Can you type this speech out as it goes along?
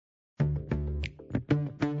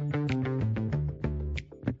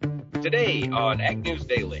Today on Ag News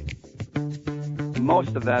Daily.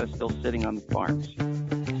 Most of that is still sitting on the farms.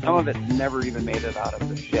 Some of it never even made it out of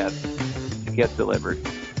the shed to get delivered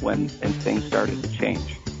when things started to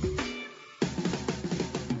change.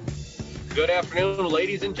 Good afternoon,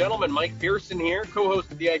 ladies and gentlemen. Mike Pearson here,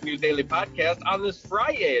 co-host of the Ag News Daily podcast. On this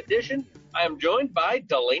Friday edition, I am joined by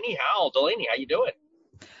Delaney Howell. Delaney, how you doing?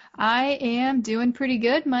 I am doing pretty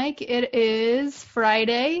good, Mike. It is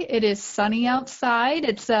Friday. It is sunny outside.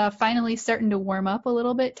 It's finally starting to warm up a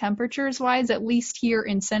little bit temperatures-wise, at least here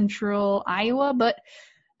in central Iowa. But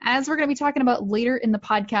as we're going to be talking about later in the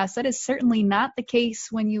podcast, that is certainly not the case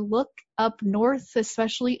when you look up north,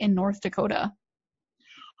 especially in North Dakota.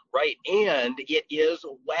 Right, and it is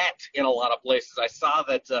wet in a lot of places. I saw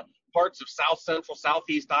that parts of south central,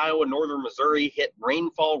 southeast Iowa, northern Missouri hit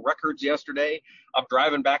rainfall records yesterday. I'm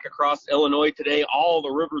driving back across Illinois today. All the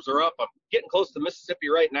rivers are up. I'm getting close to Mississippi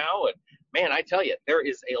right now. And, man, I tell you, there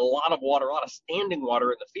is a lot of water, a lot of standing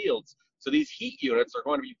water in the fields. So these heat units are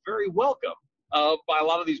going to be very welcome by a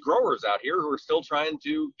lot of these growers out here who are still trying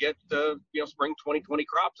to get, spring 2020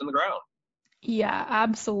 crops in the ground. Yeah,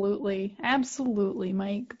 absolutely. Absolutely,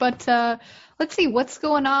 Mike. But let's see, what's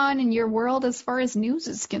going on in your world as far as news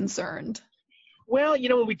is concerned? Well,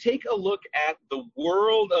 when we take a look at the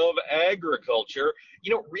world of agriculture,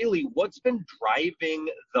 really what's been driving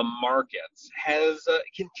the markets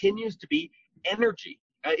continues to be energy.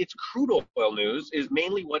 It's crude oil news is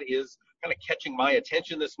mainly what is kind of catching my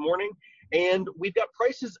attention this morning. And we've got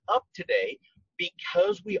prices up today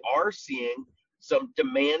because we are seeing some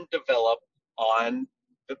demand develop on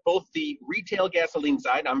both the retail gasoline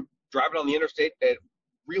side. I'm driving on the interstate. It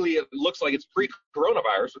looks like it's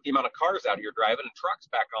pre-coronavirus with the amount of cars out here driving and trucks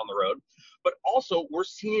back on the road. But also we're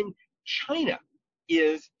seeing China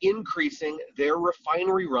is increasing their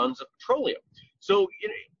refinery runs of petroleum. So,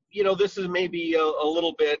 this is maybe a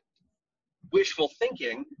little bit wishful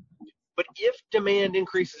thinking, but if demand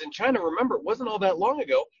increases in China, remember, it wasn't all that long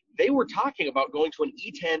ago, they were talking about going to an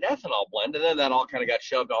E10 ethanol blend, and then that all kind of got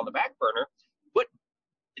shoved on the back burner. But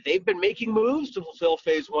they've been making moves to fulfill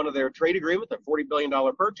phase one of their trade agreement, their $40 billion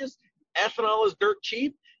purchase. Ethanol is dirt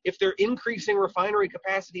cheap. If they're increasing refinery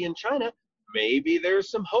capacity in China, maybe there's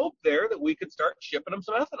some hope there that we could start shipping them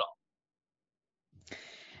some ethanol.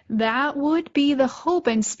 That would be the hope.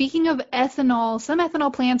 And speaking of ethanol, some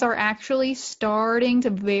ethanol plants are actually starting to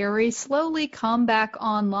very slowly come back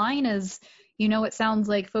online. As it sounds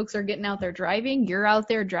like folks are getting out there driving. You're out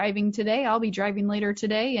there driving today. I'll be driving later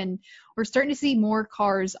today. And we're starting to see more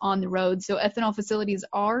cars on the road. So ethanol facilities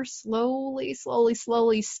are slowly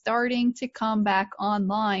starting to come back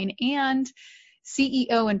online. And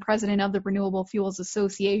CEO and president of the Renewable Fuels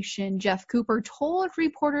Association, Jeff Cooper, told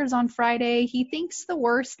reporters on Friday he thinks the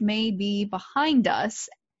worst may be behind us.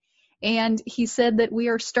 And he said that we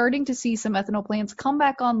are starting to see some ethanol plants come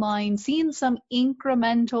back online, seeing some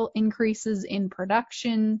incremental increases in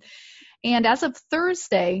production. And as of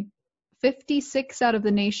Thursday, 56 out of the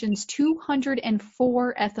nation's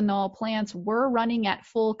 204 ethanol plants were running at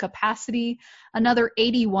full capacity. Another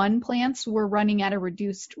 81 plants were running at a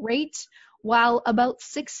reduced rate, while about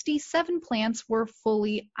 67 plants were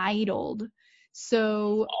fully idled.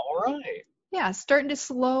 So, all right. Yeah, starting to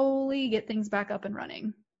slowly get things back up and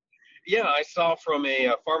running. Yeah, I saw from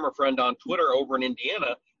a farmer friend on Twitter over in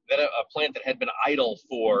Indiana that a plant that had been idle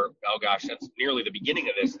for, since nearly the beginning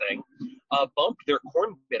of this thing, bumped their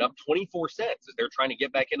corn bid up 24 cents as they're trying to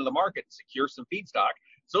get back into the market and secure some feedstock.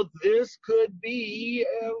 So this could be,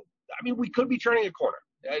 we could be turning a corner.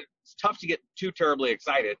 It's tough to get too terribly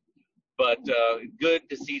excited, but good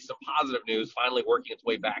to see some positive news finally working its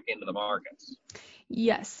way back into the markets.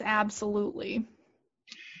 Yes, absolutely.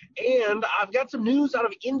 And I've got some news out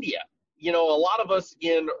of India. A lot of us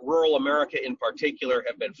in rural America in particular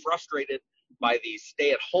have been frustrated by these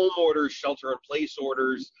stay-at-home orders, shelter-in-place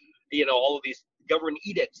orders, all of these government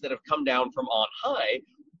edicts that have come down from on high.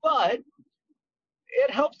 But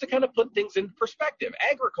it helps to kind of put things in perspective.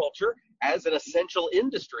 Agriculture, as an essential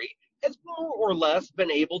industry, has more or less been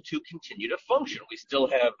able to continue to function. We still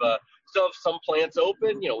have some plants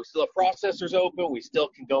open. We still have processors open. We still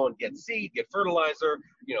can go and get seed, get fertilizer,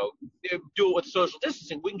 do it with social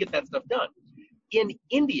distancing. We can get that stuff done. In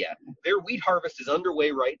India, their wheat harvest is underway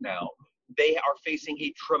right now. They are facing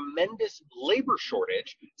a tremendous labor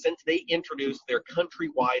shortage since they introduced their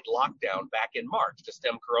countrywide lockdown back in March to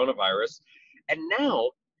stem coronavirus. And now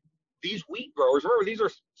these wheat growers, remember, these are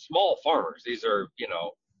small farmers. These are,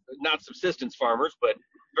 not subsistence farmers, but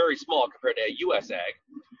very small compared to U.S. ag.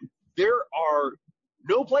 There are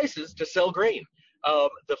no places to sell grain.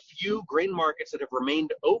 The few grain markets that have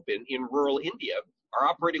remained open in rural India are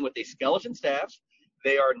operating with a skeleton staff.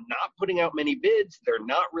 They are not putting out many bids. They're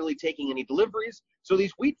not really taking any deliveries. So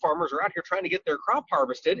these wheat farmers are out here trying to get their crop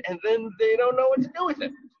harvested, and then they don't know what to do with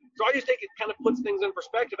it. So I just think it kind of puts things in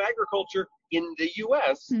perspective. Agriculture in the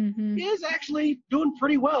U.S. is actually doing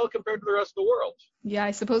pretty well compared to the rest of the world. Yeah,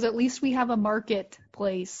 I suppose at least we have a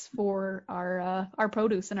marketplace for our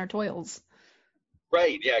produce and our toils.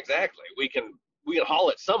 Right. Yeah, exactly. We can haul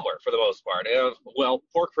it somewhere for the most part. Well,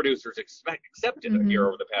 pork producers accepted it here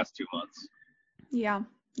over the past 2 months. Yeah.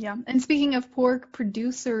 And speaking of pork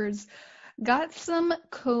producers, got some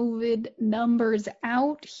COVID numbers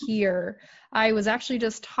out here. I was actually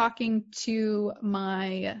just talking to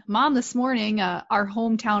my mom this morning. Our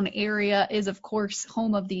hometown area is, of course,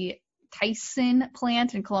 home of the Tyson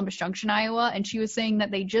plant in Columbus Junction, Iowa, and she was saying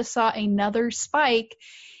that they just saw another spike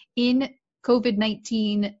in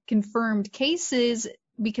COVID-19 confirmed cases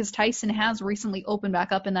because Tyson has recently opened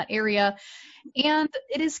back up in that area. And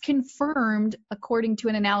it is confirmed, according to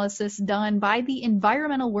an analysis done by the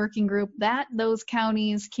Environmental Working Group, that those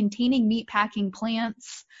counties containing meatpacking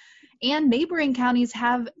plants and neighboring counties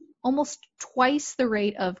have almost twice the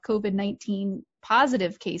rate of COVID-19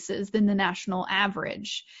 positive cases than the national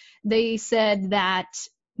average. They said that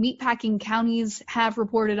meatpacking counties have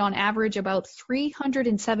reported on average about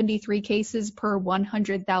 373 cases per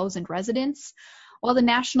 100,000 residents, while the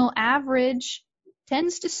national average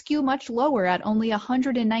tends to skew much lower at only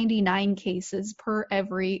 199 cases per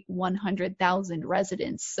every 100,000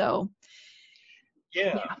 residents. So,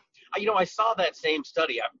 yeah. I saw that same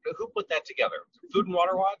study. Who put that together? Food and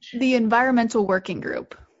Water Watch? The Environmental Working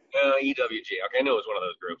Group. EWG. Okay, I knew it was one of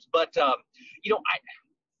those groups. But,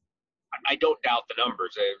 I don't doubt the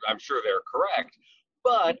numbers. I'm sure they're correct.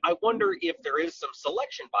 But I wonder if there is some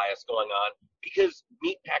selection bias going on because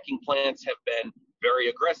meatpacking plants have been very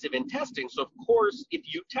aggressive in testing. So, of course,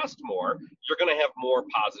 if you test more, you're going to have more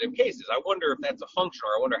positive cases. I wonder if that's a function,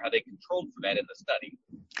 or I wonder how they controlled for that in the study.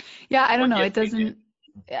 Yeah, I don't know. It doesn't.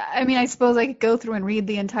 I mean, I suppose I could go through and read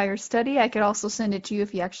the entire study. I could also send it to you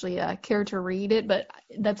if you actually care to read it, but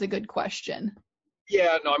that's a good question.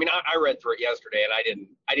 Yeah, no, I mean, I read through it yesterday, and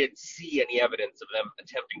I didn't see any evidence of them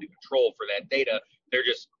attempting to control for that data. They're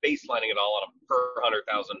just baselining it all on a per 100,000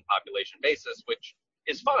 population basis, which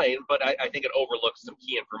is fine, but I think it overlooks some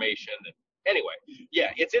key information. Anyway,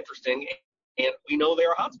 yeah, it's interesting, and we know they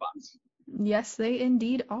are hotspots. Yes, they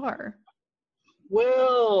indeed are.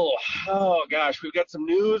 Well, oh gosh, we've got some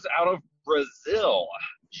news out of Brazil.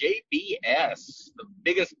 JBS, the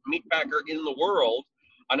biggest meat packer in the world,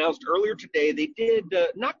 announced earlier today they did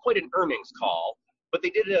not quite an earnings call, but they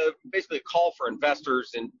did basically a call for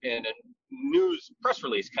investors in a news press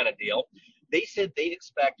release kind of deal. They said they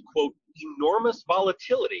expect, quote, enormous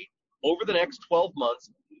volatility over the next 12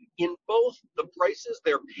 months in both the prices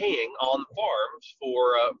they're paying on farms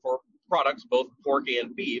for products, both pork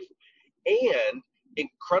and beef, and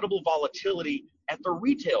incredible volatility at the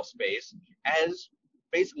retail space as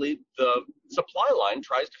basically the supply line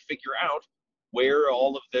tries to figure out where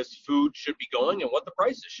all of this food should be going and what the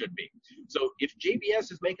prices should be. So if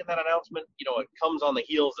JBS is making that announcement, it comes on the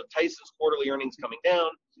heels of Tyson's quarterly earnings coming down.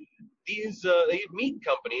 These meat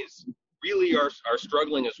companies really are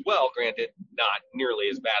struggling as well, granted not nearly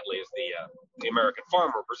as badly as the American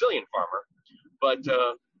farmer, Brazilian farmer, but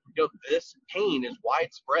this pain is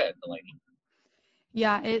widespread, Delaney.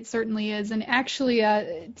 Yeah, it certainly is. And actually,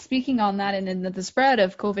 speaking on that and in the spread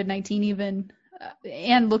of COVID-19 even,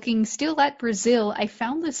 and looking still at Brazil, I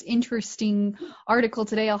found this interesting article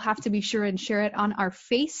today. I'll have to be sure and share it on our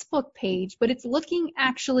Facebook page, but it's looking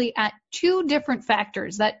actually at two different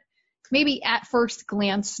factors that maybe at first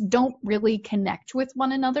glance don't really connect with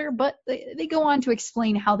one another, but they go on to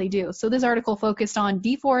explain how they do. So this article focused on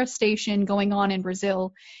deforestation going on in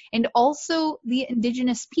Brazil and also the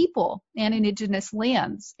indigenous people and indigenous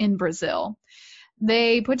lands in Brazil.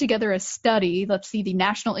 They put together a study. Let's see, the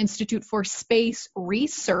National Institute for Space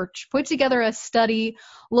Research put together a study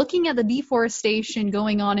looking at the deforestation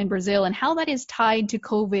going on in Brazil and how that is tied to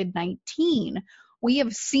COVID-19. We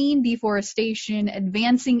have seen deforestation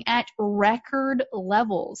advancing at record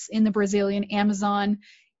levels in the Brazilian Amazon,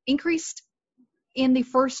 increased in the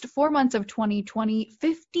first 4 months of 2020,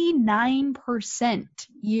 59%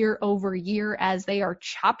 year over year as they are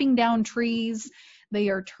chopping down trees. They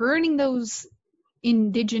are turning those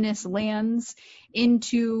indigenous lands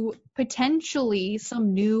into potentially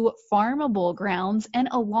some new farmable grounds. And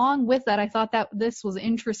along with that, I thought that this was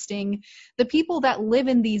interesting. The people that live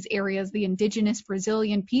in these areas, the indigenous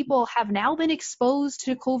Brazilian people, have now been exposed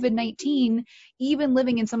to COVID-19, even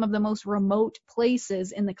living in some of the most remote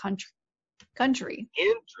places in the country.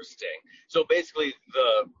 Interesting. So basically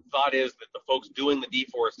the thought is that the folks doing the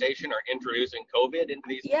deforestation are introducing COVID into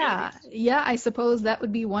these communities? Yeah, I suppose that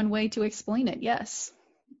would be one way to explain it, yes.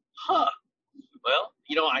 Huh. Well,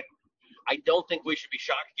 I don't think we should be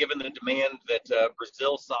shocked given the demand that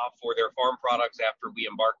Brazil saw for their farm products after we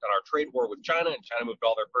embarked on our trade war with China and China moved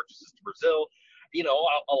all their purchases to Brazil.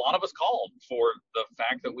 A lot of us called for the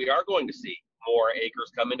fact that we are going to see more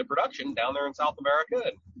acres come into production down there in South America,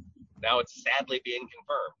 and now it's sadly being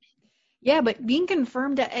confirmed. Yeah, but being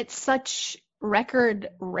confirmed at such record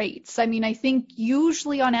rates. I mean, I think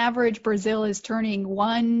usually on average, Brazil is turning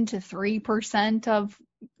 1 to 3% of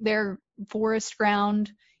their forest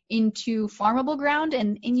ground into farmable ground,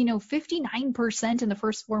 and 59% in the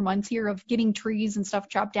first 4 months here of getting trees and stuff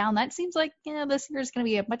chopped down. That seems like this year is going to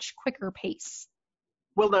be a much quicker pace.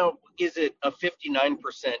 Well, now, is it a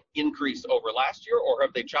 59% increase over last year, or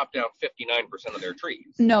have they chopped down 59% of their trees?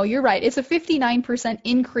 No, you're right. It's a 59%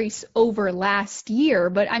 increase over last year,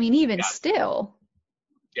 but I mean, even still.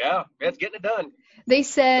 Yeah, it's getting it done. They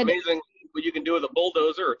said it's amazing what you can do with a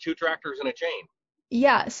bulldozer or 2 tractors and a chain.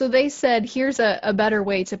 Yeah, so they said here's a better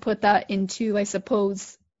way to put that into, I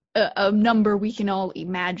suppose, a number we can all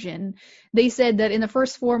imagine. They said that in the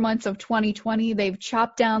first 4 months of 2020, they've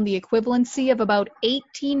chopped down the equivalency of about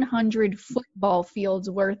 1,800 football fields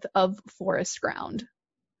worth of forest ground.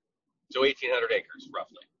 So 1,800 acres,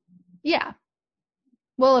 roughly. Yeah.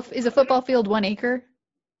 Well, is a football field 1 acre?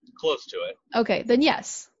 Close to it. Okay, then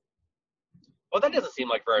yes. Well, that doesn't seem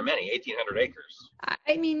like very many, 1,800 acres.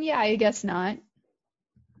 I mean, yeah, I guess not.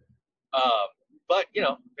 But,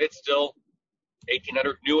 it's still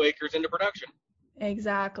 1,800 new acres into production.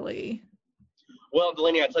 Exactly. Well,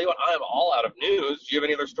 Delaney, I tell you what, I'm all out of news. Do you have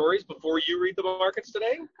any other stories before you read the markets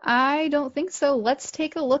today? I don't think so. Let's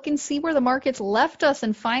take a look and see where the markets left us.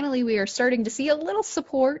 And finally, we are starting to see a little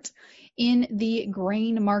support in the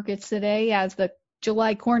grain markets today as the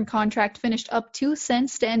July corn contract finished up 2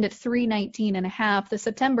 cents to end at $3.19.5. The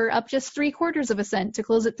September up just 3/4 cent to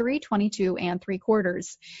close at $3.22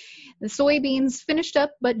 3/4. The soybeans finished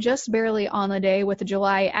up, but just barely on the day, with the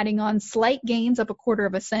July adding on slight gains up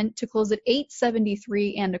 1/4 cent to close at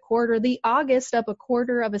 $8.73 1/4. The August up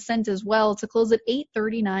 1/4 cent as well to close at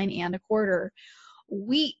 $8.39 1/4.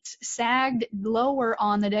 Wheat sagged lower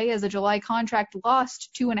on the day as the July contract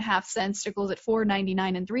lost 2.5 cents to close at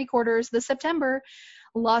 $4.99 3/4. The September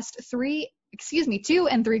lost 2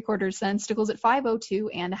 3/4 cents to close at $5.02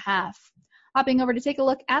 1/2. Hopping over to take a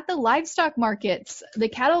look at the livestock markets, the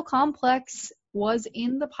cattle complex was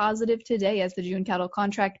in the positive today as the June cattle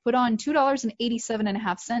contract put on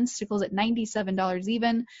 $2.87.5 to close at $97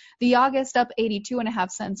 even. The August up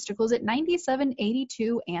 82.5 cents to close at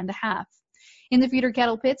 $97.82 1/2. In the feeder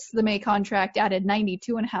cattle pits, the May contract added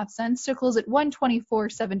 92.5 cents to close at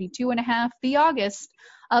 $124.72 1/2. The August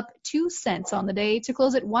up 2 cents on the day to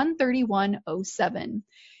close at $131.07.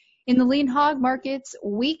 In the lean hog markets,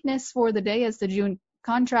 weakness for the day as the June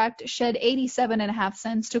contract shed 87.5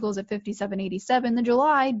 cents to close at $57.87. The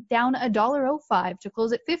July down $1.05 to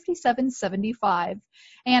close at $57.75.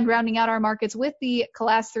 And rounding out our markets with the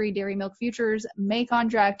Class 3 dairy milk futures, May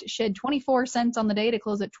contract shed 24 cents on the day to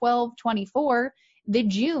close at $12.24. The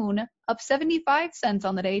June up 75 cents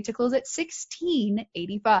on the day to close at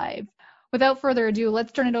 $16.85. Without further ado,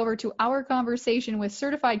 let's turn it over to our conversation with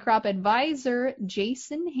Certified Crop Advisor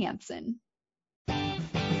Jason Hansen.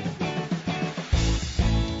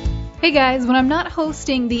 Hey guys, when I'm not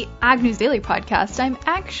hosting the Ag News Daily podcast, I'm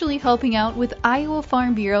actually helping out with Iowa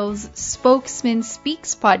Farm Bureau's Spokesman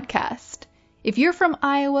Speaks podcast. If you're from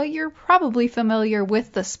Iowa, you're probably familiar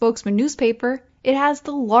with the Spokesman newspaper. It has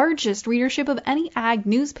the largest readership of any ag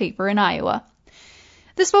newspaper in Iowa.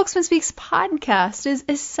 The Spokesman Speaks podcast is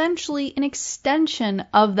essentially an extension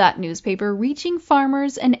of that newspaper, reaching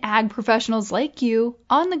farmers and ag professionals like you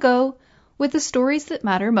on the go with the stories that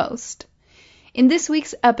matter most. In this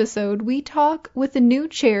week's episode, we talk with the new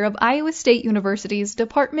chair of Iowa State University's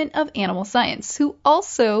Department of Animal Science, who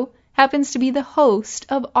also happens to be the host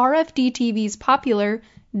of RFD TV's popular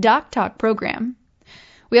Doc Talk program.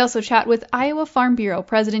 We also chat with Iowa Farm Bureau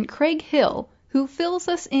President Craig Hill, who fills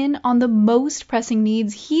us in on the most pressing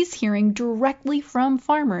needs he's hearing directly from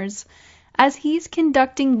farmers as he's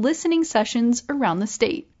conducting listening sessions around the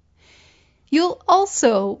state. You'll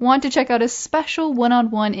also want to check out a special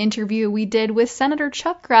one-on-one interview we did with Senator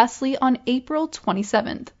Chuck Grassley on April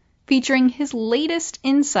 27th, featuring his latest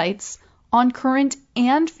insights on current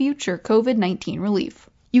and future COVID-19 relief.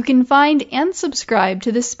 You can find and subscribe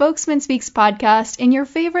to the Spokesman Speaks podcast in your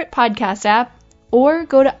favorite podcast app, or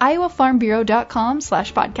go to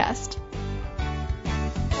iowafarmbureau.com/podcast.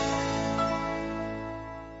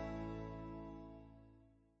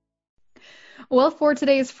 Well, for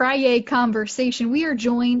today's Friday conversation, we are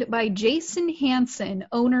joined by Jason Hansen,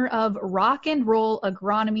 owner of Rock and Roll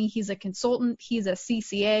Agronomy. He's a consultant, he's a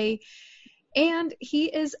CCA, and he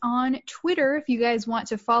is on Twitter if you guys want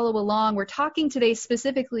to follow along. We're talking today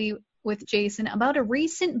specifically with Jason about a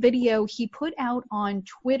recent video he put out on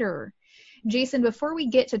Twitter. Jason, before we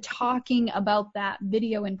get to talking about that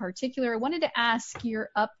video in particular, I wanted to ask your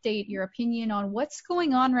update, your opinion on what's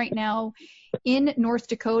going on right now in North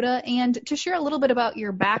Dakota, and to share a little bit about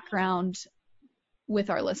your background with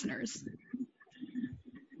our listeners.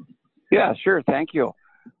 Yeah, sure. Thank you.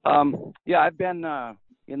 I've been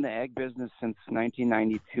in the ag business since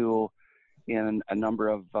 1992 in a number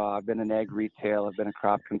of, I've been in ag retail, I've been a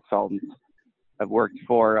crop consultant. I've worked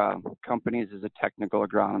for companies as a technical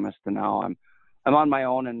agronomist, and now I'm on my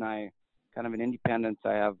own, and I kind of an independent.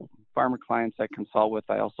 I have farmer clients I consult with.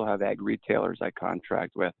 I also have ag retailers I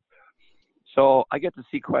contract with. So I get to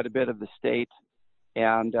see quite a bit of the state.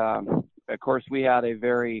 And of course, we had a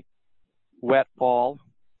very wet fall.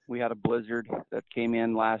 We had a blizzard that came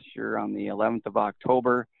in last year on the 11th of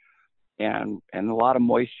October, and a lot of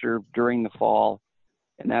moisture during the fall.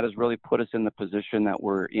 And that has really put us in the position that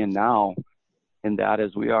we're in now. And that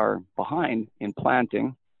is we are behind in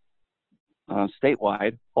planting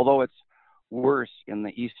statewide, although it's worse in the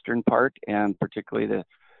eastern part and particularly the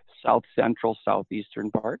south central, southeastern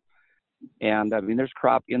part. And I mean, there's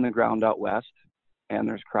crop in the ground out west and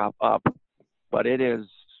there's crop up, but it is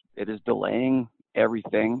delaying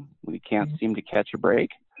everything. We can't seem to catch a break.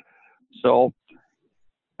 So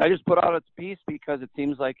I just put out a piece because it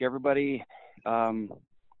seems like everybody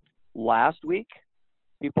last week,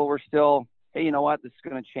 people were still, hey, you know what, this is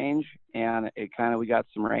going to change. And we got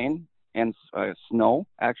some rain and snow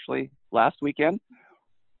actually last weekend,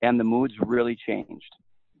 and the mood's really changed.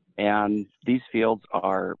 And these fields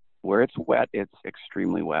are, where it's wet, it's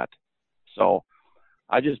extremely wet. So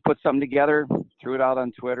I just put something together, threw it out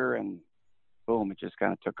on Twitter, and boom, it just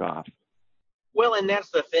kind of took off. Well, and that's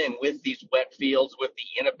the thing with these wet fields, with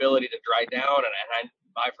the inability to dry down, and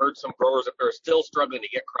I've heard some growers that are still struggling to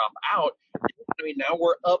get crop out. I mean, now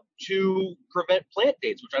we're up to prevent plant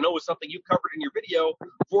dates, which I know was something you covered in your video.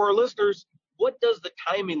 For our listeners, what does the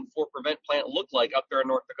timing for prevent plant look like up there in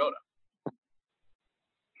North Dakota?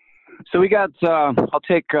 So we got, I'll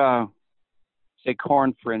take, say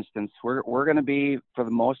corn, for instance. We're going to be, for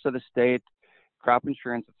the most of the state, crop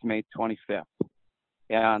insurance, it's May 25th.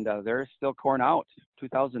 And there's still corn out,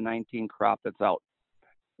 2019 crop that's out.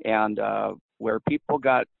 And where people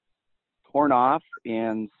got corn off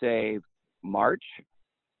in, say, March,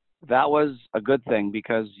 that was a good thing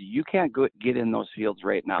because you can't get in those fields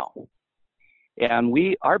right now. And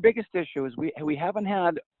our biggest issue is we haven't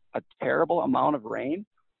had a terrible amount of rain.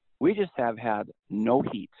 We just have had no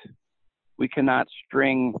heat. We cannot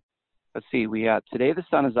string, let's see, today the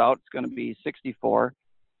sun is out, it's going to be 64.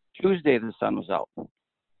 Tuesday the sun was out.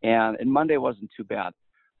 And Monday wasn't too bad,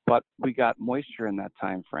 but we got moisture in that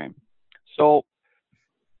time frame. So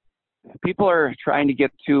people are trying to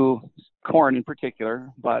get to corn in particular,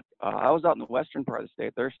 but I was out in the western part of the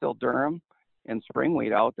state. There's still durum and spring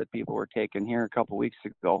wheat out that people were taking here a couple weeks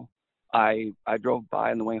ago. I drove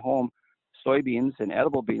by on the way home, soybeans and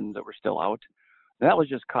edible beans that were still out. And that was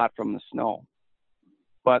just caught from the snow.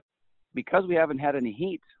 But because we haven't had any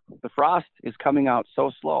heat, the frost is coming out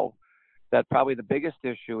so slow that probably the biggest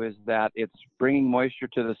issue is that it's bringing moisture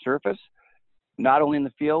to the surface, not only in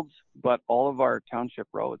the fields, but all of our township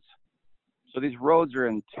roads. So these roads are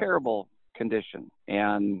in terrible condition,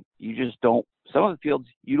 and some of the fields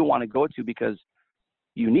you don't want to go to because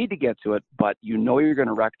you need to get to it, but you know you're going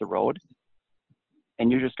to wreck the road,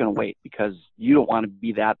 and you're just going to wait because you don't want to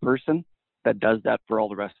be that person that does that for all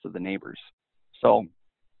the rest of the neighbors. So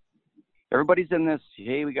everybody's in this,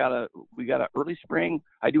 hey, we got a early spring.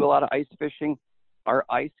 I do a lot of ice fishing. Our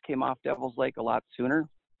ice came off Devil's Lake a lot sooner.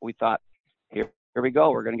 We thought, here we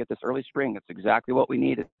go. We're going to get this early spring. It's exactly what we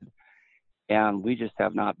needed. And we just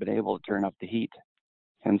have not been able to turn up the heat.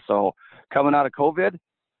 And so coming out of COVID,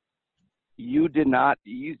 you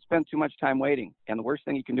spent too much time waiting. And the worst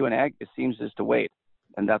thing you can do in ag, it seems, is to wait.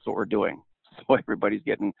 And that's what we're doing. So everybody's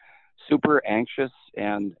getting super anxious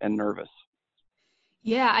and nervous.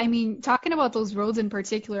 Yeah, I mean, talking about those roads in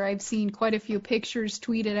particular, I've seen quite a few pictures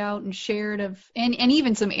tweeted out and shared and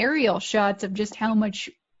even some aerial shots of just how much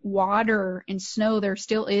water and snow there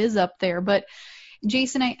still is up there. But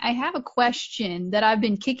Jason, I have a question that I've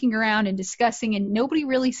been kicking around and discussing, and nobody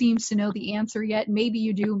really seems to know the answer yet. Maybe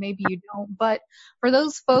you do, maybe you don't. But for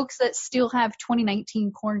those folks that still have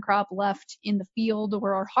 2019 corn crop left in the field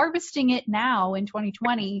or are harvesting it now in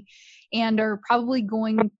 2020 and are probably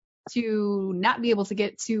going to not be able to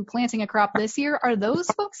get to planting a crop this year, are those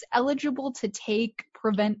folks eligible to take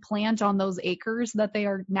prevent plant on those acres that they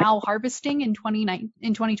are now harvesting in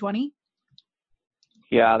 2020?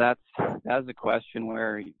 Yeah, that's a question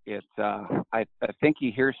where it's I think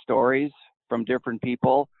you hear stories from different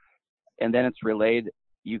people, and then it's relayed.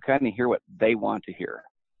 You kind of hear what they want to hear.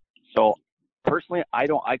 So personally,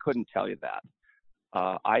 I couldn't tell you that.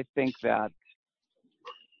 I think that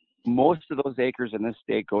most of those acres in this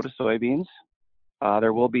state go to soybeans.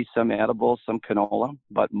 There will be some edible, some canola,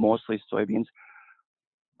 but mostly soybeans.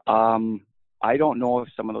 I don't know if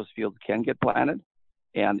some of those fields can get planted,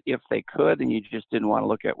 and if they could, and you just didn't want to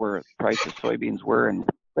look at where the price of soybeans were, and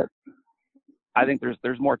I think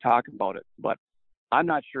there's more talk about it, but I'm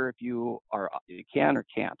not sure if you can or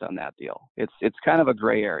can't on that deal. It's kind of a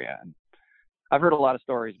gray area, and I've heard a lot of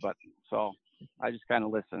stories, but so I just kind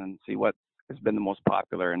of listen and see what has been the most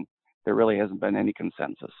popular, and there really hasn't been any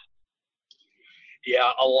consensus.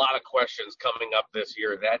 Yeah, a lot of questions coming up this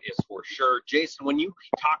year, that is for sure. Jason, when you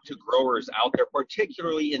talk to growers out there,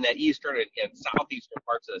 particularly in that eastern and southeastern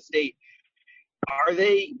parts of the state, are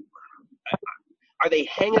they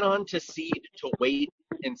hanging on to seed to wait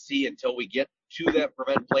and see until we get to that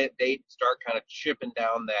prevent plant date, start kind of chipping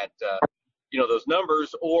down that those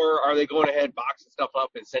numbers, or are they going ahead, boxing stuff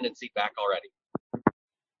up and sending seed back already?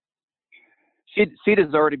 Seed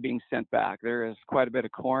is already being sent back. There is quite a bit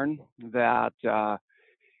of corn that it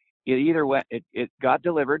either went, it got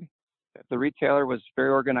delivered. If the retailer was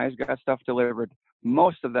very organized, got stuff delivered.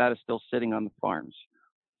 Most of that is still sitting on the farms.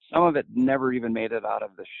 Some of it never even made it out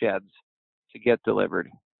of the sheds to get delivered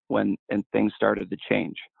and things started to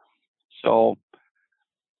change. So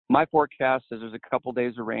my forecast is there's a couple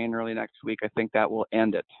days of rain early next week. I think that will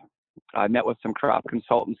end it. I met with some crop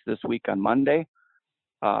consultants this week on Monday.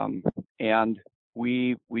 And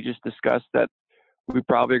we just discussed that we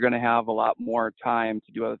probably are going to have a lot more time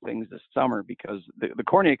to do other things this summer because the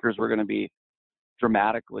corn acres were going to be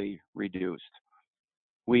dramatically reduced.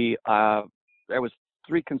 There was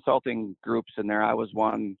 3 consulting groups in there. I was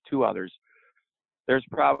one, 2 others. There's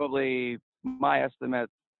probably, my estimate,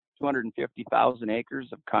 250,000 acres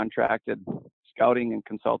of contracted scouting and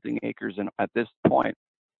consulting acres. And at this point,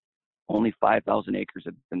 only 5,000 acres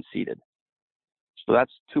have been seeded. So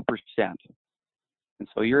that's 2%. And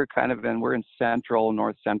so you're kind of we're in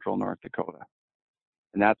north central North Dakota.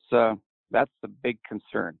 And that's the big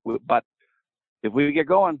concern. But if we get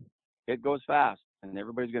going, it goes fast and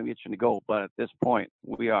everybody's going to be itching to go. But at this point,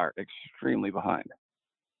 we are extremely behind.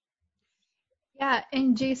 Yeah,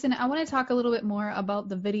 and Jason, I want to talk a little bit more about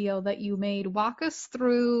the video that you made. Walk us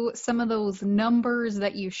through some of those numbers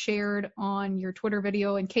that you shared on your Twitter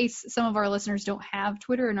video in case some of our listeners don't have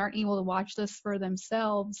Twitter and aren't able to watch this for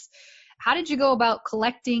themselves. How did you go about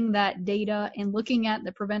collecting that data and looking at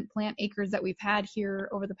the prevent plant acres that we've had here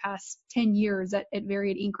over the past 10 years at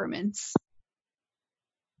varied increments?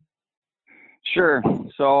 Sure.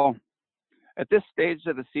 So at this stage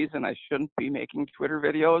of the season, I shouldn't be making Twitter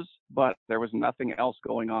videos, but there was nothing else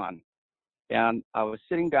going on. And I was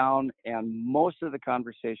sitting down, and most of the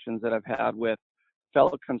conversations that I've had with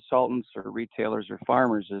fellow consultants or retailers or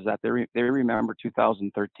farmers is that they remember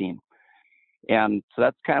 2013. And so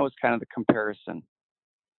that's was kind of the comparison.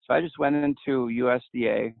 So I just went into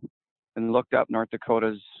USDA and looked up North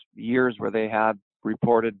Dakota's years where they had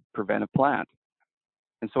reported preventive plant.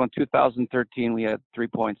 And so in 2013, we had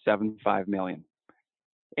 3.75 million.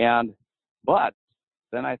 But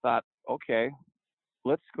then I thought, okay,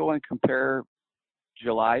 let's go and compare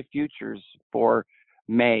July futures for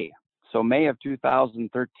May. So May of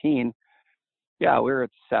 2013, we were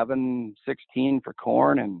at 716 for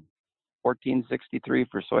corn and 1463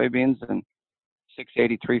 for soybeans and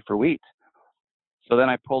 683 for wheat. So then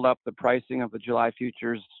I pulled up the pricing of the July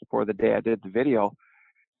futures for the day I did the video,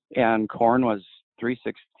 and corn was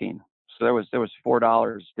 316. So there was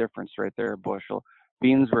 $4 difference right there a bushel.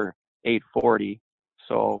 Beans were $8.40,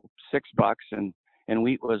 so $6, and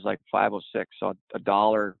wheat was like $5.06, so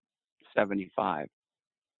 $1.75.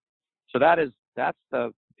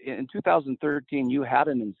 So in 2013 you had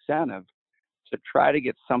an incentive to try to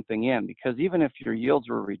get something in, because even if your yields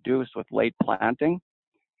were reduced with late planting,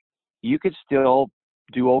 you could still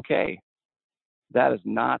do okay. That is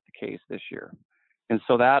not the case this year. And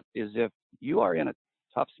so that is if you are in a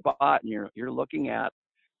tough spot and you're looking at,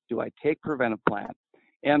 do I take preventive plant?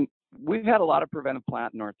 And we've had a lot of preventive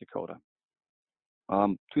plant in North Dakota.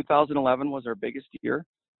 2011 was our biggest year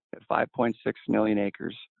at 5.6 million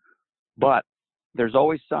acres. But there's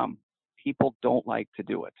always some people don't like to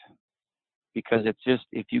do it, because it's just,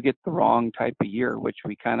 if you get the wrong type of year, which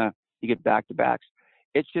you get back to backs,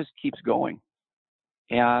 it just keeps going.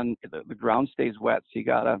 and the ground stays wet. So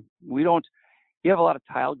you have a lot of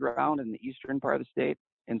tile ground in the eastern part of the state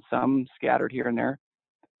and some scattered here and there.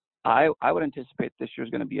 I would anticipate this year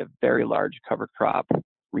is going to be a very large cover crop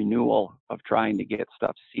renewal of trying to get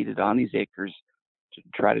stuff seeded on these acres to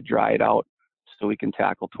try to dry it out so we can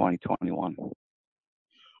tackle 2021.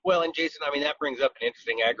 Well, and Jason, I mean, that brings up an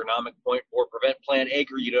interesting agronomic point. For prevent plant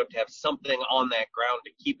acre, you'd have to have something on that ground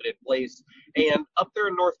to keep it in place. And up there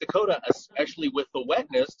in North Dakota, especially with the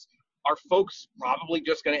wetness, are folks probably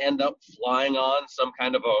just going to end up flying on some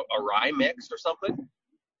kind of a rye mix or something?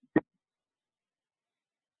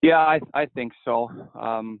 Yeah, I think so.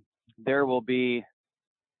 There'll be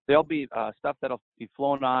stuff that'll be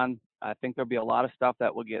flown on. I think there'll be a lot of stuff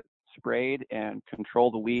that will get sprayed and control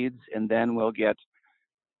the weeds, and then we'll get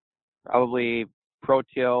probably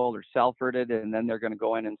pro-tilled or self-rooted, and then they're going to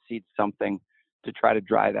go in and seed something to try to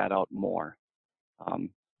dry that out more.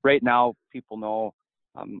 Right now, people know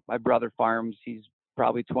my brother farms. He's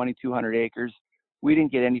probably 2,200 acres. We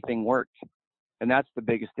didn't get anything worked. And that's the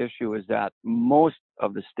biggest issue, is that most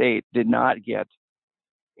of the state did not get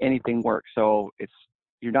anything worked. So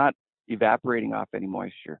you're not evaporating off any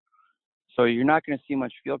moisture. So you're not going to see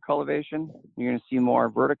much field cultivation. You're going to see more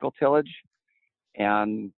vertical tillage.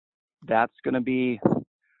 And that's going to be,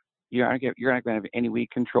 you're not going to have any weed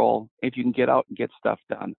control if you can get out and get stuff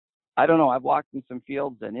done. I don't know. I've walked in some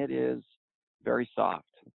fields and it is very soft.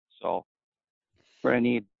 So we're going to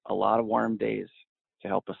need a lot of warm days to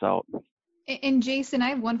help us out. And Jason, I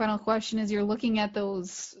have one final question. As you're looking at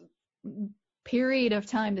this period of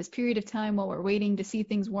time while we're waiting to see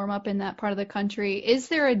things warm up in that part of the country, is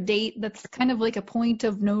there a date that's kind of like a point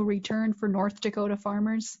of no return for North Dakota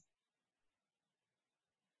farmers?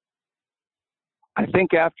 I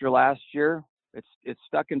think after last year, it's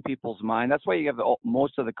stuck in people's mind. That's why you have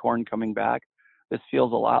most of the corn coming back. This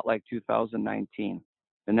feels a lot like 2019,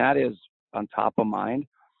 and that is on top of mind.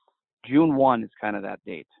 June 1 is kind of that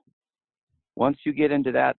date. Once you get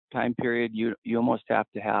into that time period, you almost have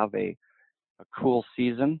to have a cool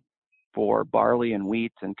season for barley and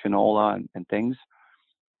wheat and canola and things.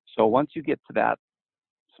 So once you get to that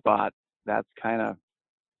spot, that's kind of,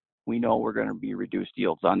 we know we're going to be reduced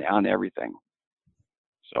yields on everything.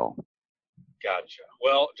 So. Gotcha.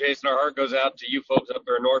 Well, Jason, our heart goes out to you folks up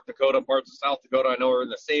there in North Dakota, parts of South Dakota. I know we're in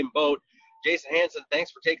the same boat. Jason Hansen,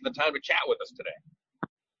 thanks for taking the time to chat with us today.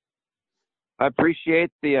 I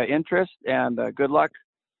appreciate the interest, and good luck,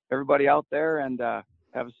 everybody out there, and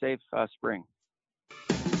have a safe spring.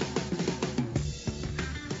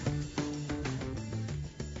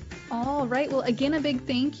 All right. Well, again, a big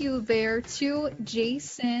thank you there to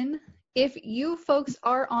Jason. If you folks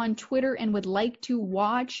are on Twitter and would like to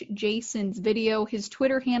watch Jason's video, his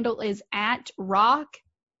Twitter handle is @rock,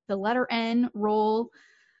 the letter N, roll,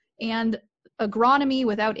 and agronomy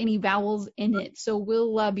without any vowels in it. So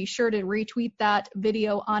we'll be sure to retweet that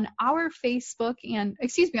video on our Facebook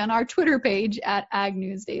on our Twitter page @Ag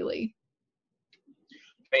News Daily.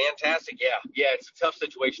 Fantastic. Yeah, it's a tough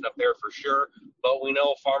situation up there for sure, but we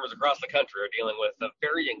know farmers across the country are dealing with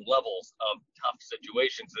varying levels of tough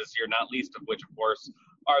situations this year, not least of which, of course,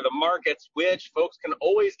 are the markets, which folks can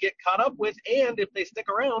always get caught up with. And if they stick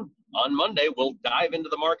around, on Monday, we'll dive into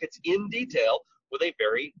the markets in detail with a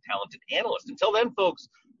very talented analyst. Until then, folks,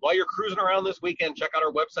 while you're cruising around this weekend, check out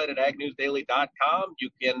our website at agnewsdaily.com. You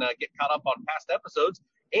can get caught up on past episodes.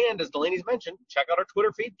 And as Delaney's mentioned, check out our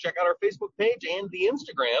Twitter feed, check out our Facebook page, and the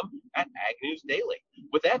Instagram @Ag News Daily.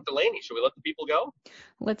 With that, Delaney, should we let the people go?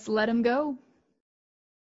 Let's let them go.